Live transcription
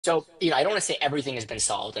So, I don't want to say everything has been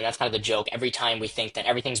solved, and that's kind of the joke. Every time we think that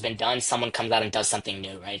everything's been done, someone comes out and does something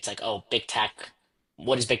new, right? It's like, oh, big tech,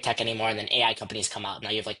 what is big tech anymore? And then AI companies come out. Now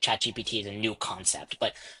you have like ChatGPT is a new concept.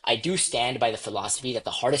 But I do stand by the philosophy that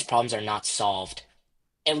the hardest problems are not solved,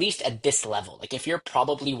 at least at this level. Like if you're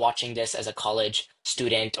probably watching this as a college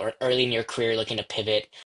student or early in your career looking to pivot,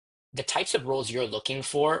 the types of roles you're looking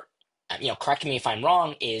for, correct me if I'm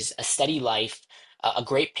wrong, is a steady life, a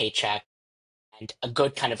great paycheck and a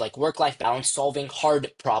good kind of like work-life balance, solving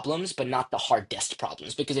hard problems, but not the hardest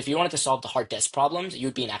problems. Because if you wanted to solve the hardest problems,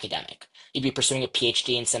 you'd be an academic. You'd be pursuing a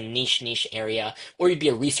PhD in some niche area, or you'd be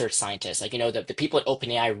a research scientist. Like, the people at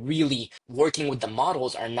OpenAI really working with the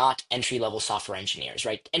models are not entry-level software engineers,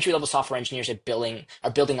 right? Entry-level software engineers are building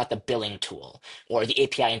out the billing tool or the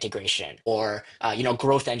API integration or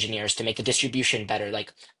growth engineers to make the distribution better.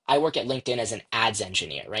 Like I work at LinkedIn as an ads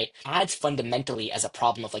engineer, right? Ads fundamentally as a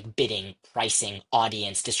problem of like bidding, pricing,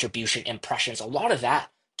 audience, distribution, impressions. A lot of that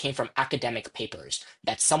came from academic papers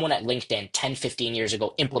that someone at LinkedIn 10, 15 years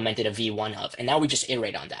ago implemented a V1 of. And now we just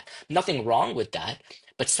iterate on that. Nothing wrong with that.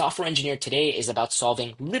 But software engineer today is about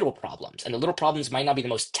solving little problems. And the little problems might not be the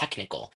most technical.